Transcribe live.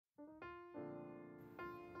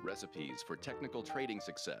Recipes for technical trading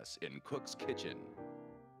success in Cook's Kitchen.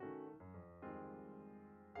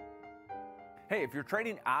 Hey, if you're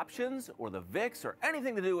trading options or the VIX or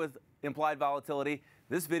anything to do with implied volatility,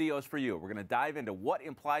 this video is for you. We're going to dive into what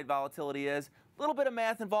implied volatility is. A little bit of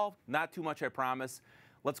math involved, not too much, I promise.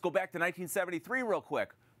 Let's go back to 1973 real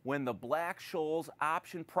quick, when the Black-Scholes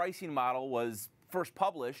option pricing model was first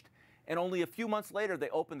published, and only a few months later they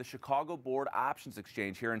opened the Chicago Board Options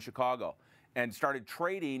Exchange here in Chicago and started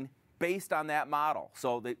trading based on that model.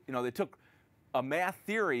 So they took a math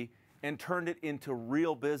theory and turned it into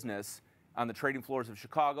real business on the trading floors of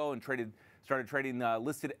Chicago and started trading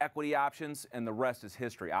listed equity options, and the rest is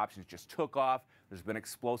history. Options just took off. There's been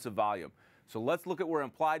explosive volume. So let's look at where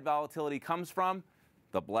implied volatility comes from.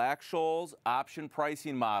 The Black-Scholes option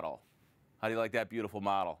pricing model. How do you like that beautiful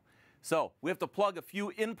model? So we have to plug a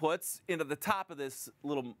few inputs into the top of this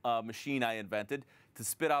little machine I invented to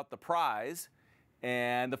spit out the prize.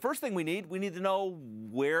 And the first thing we need to know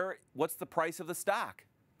what's the price of the stock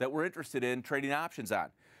that we're interested in trading options on.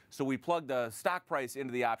 So we plug the stock price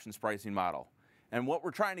into the options pricing model. And what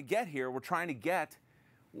we're trying to get here,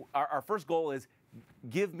 our first goal is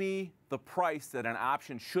give me the price that an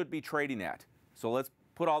option should be trading at. So let's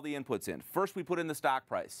put all the inputs in. First, we put in the stock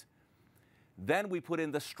price. Then we put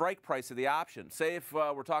in the strike price of the option. Say if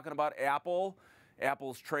we're talking about Apple,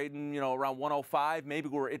 Apple's trading around 105, maybe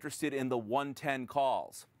we're interested in the 110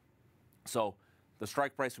 calls. So the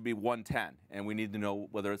strike price would be 110, and we need to know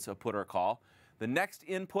whether it's a put or a call. The next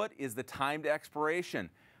input is the timed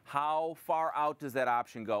expiration. How far out does that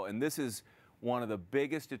option go? And this is one of the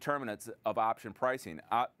biggest determinants of option pricing.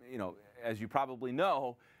 As you probably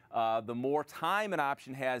know, the more time an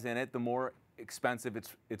option has in it, the more expensive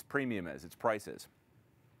its premium is, its price is.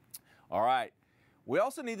 All right. We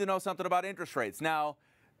also need to know something about interest rates. Now,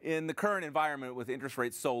 in the current environment with interest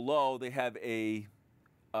rates so low, they have a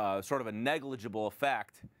sort of a negligible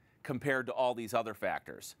effect compared to all these other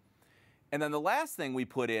factors. And then the last thing we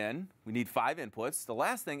put in, we need 5 inputs. The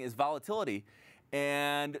last thing is volatility.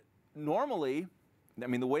 And normally,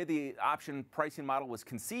 the way the option pricing model was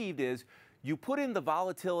conceived is you put in the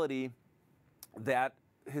volatility that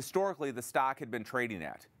historically the stock had been trading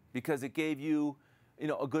at, because it gave you,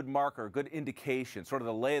 a good marker, a good indication, sort of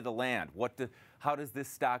the lay of the land. How does this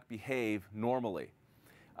stock behave normally?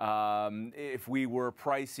 If we were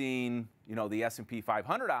pricing, the S&P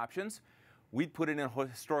 500 options, we'd put in a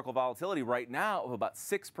historical volatility right now of about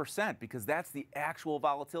 6%, because that's the actual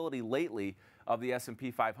volatility lately of the S&P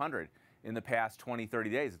 500 in the past 20, 30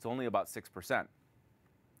 days. It's only about 6%,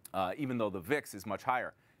 even though the VIX is much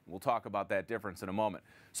higher. We'll talk about that difference in a moment.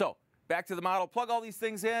 So back to the model, plug all these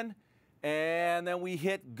things in, and then we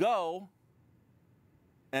hit go,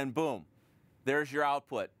 and boom, there's your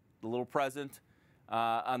output, the little present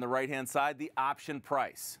on the right-hand side, the option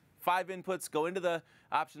price. 5 inputs go into the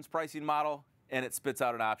options pricing model, and it spits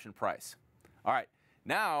out an option price. All right,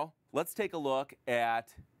 now let's take a look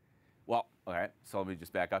at, all right, so let me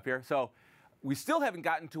just back up here. So we still haven't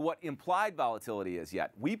gotten to what implied volatility is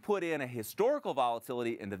yet. We put in a historical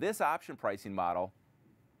volatility into this option pricing model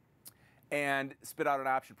and spit out an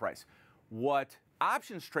option price. What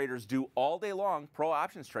options traders do all day long, pro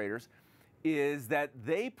options traders, is that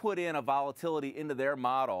they put in a volatility into their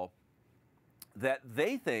model that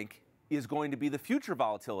they think is going to be the future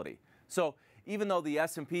volatility. So even though the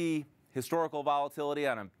S&P historical volatility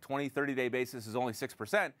on a 20, 30-day basis is only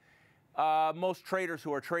 6%, most traders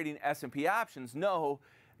who are trading S&P options know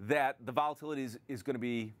that the volatility is going to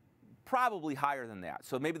be probably higher than that.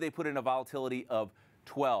 So maybe they put in a volatility of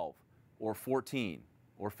 12 or 14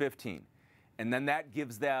 or 15. And then that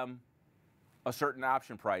gives them a certain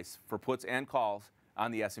option price for puts and calls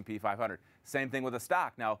on the S&P 500. Same thing with a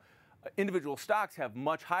stock. Now, individual stocks have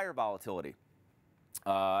much higher volatility.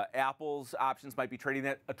 Apple's options might be trading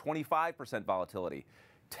at a 25% volatility.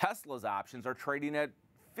 Tesla's options are trading at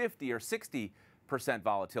 50 or 60%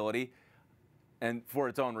 volatility, and for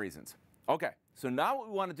its own reasons. Okay, so now what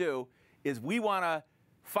we want to do is we want to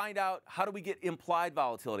find out how do we get implied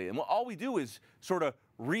volatility. And all we do is sort of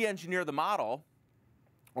re-engineer the model,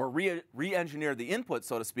 or re-engineer the input,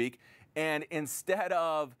 so to speak, and instead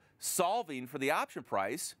of solving for the option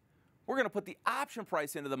price, we're going to put the option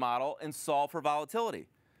price into the model and solve for volatility.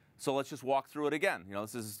 So let's just walk through it again.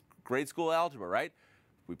 This is grade school algebra, right?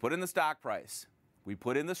 We put in the stock price. We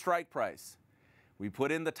put in the strike price. We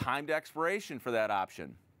put in the timed expiration for that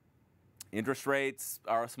option. Interest rates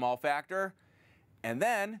are a small factor. And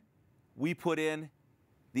then we put in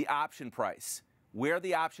the option price, where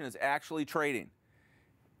the option is actually trading.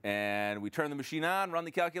 And we turn the machine on, run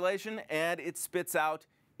the calculation, and it spits out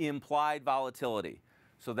implied volatility.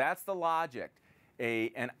 So that's the logic.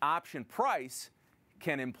 an option price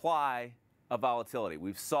can imply a volatility.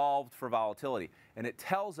 We've solved for volatility, and it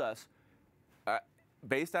tells us,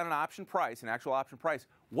 based on an option price, an actual option price,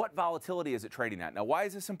 what volatility is it trading at. Now, why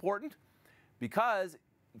is this important? Because,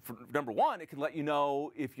 number one, it can let you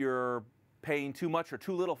know if you're paying too much or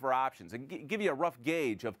too little for options, and give you a rough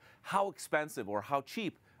gauge of how expensive or how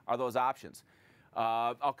cheap are those options.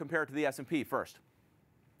 I'll compare it to the S&P first.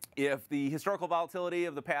 If the historical volatility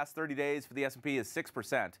of the past 30 days for the S&P is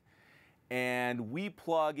 6%, and we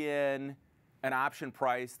plug in an option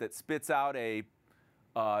price that spits out a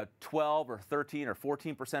 12 or 13 or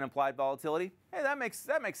 14% implied volatility, hey, that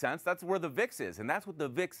makes sense. That's where the VIX is, and that's what the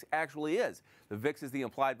VIX actually is. The VIX is the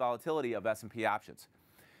implied volatility of S&P options.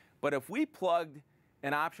 But if we plugged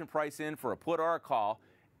an option price in for a put or a call,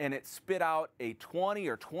 and it spit out a 20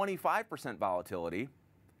 or 25% volatility,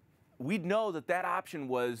 we'd know that that option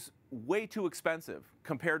was way too expensive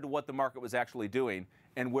compared to what the market was actually doing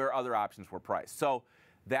and where other options were priced. So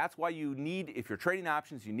that's why you need, if you're trading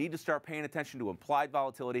options, you need to start paying attention to implied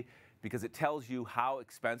volatility, because it tells you how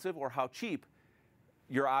expensive or how cheap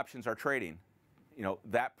your options are trading, you know,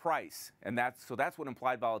 that price. And that's what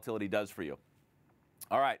implied volatility does for you.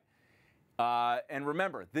 All right. And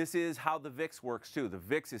remember, this is how the VIX works too. The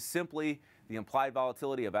VIX is simply the implied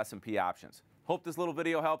volatility of S&P options. Hope this little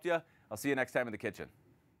video helped you. I'll see you next time in the kitchen.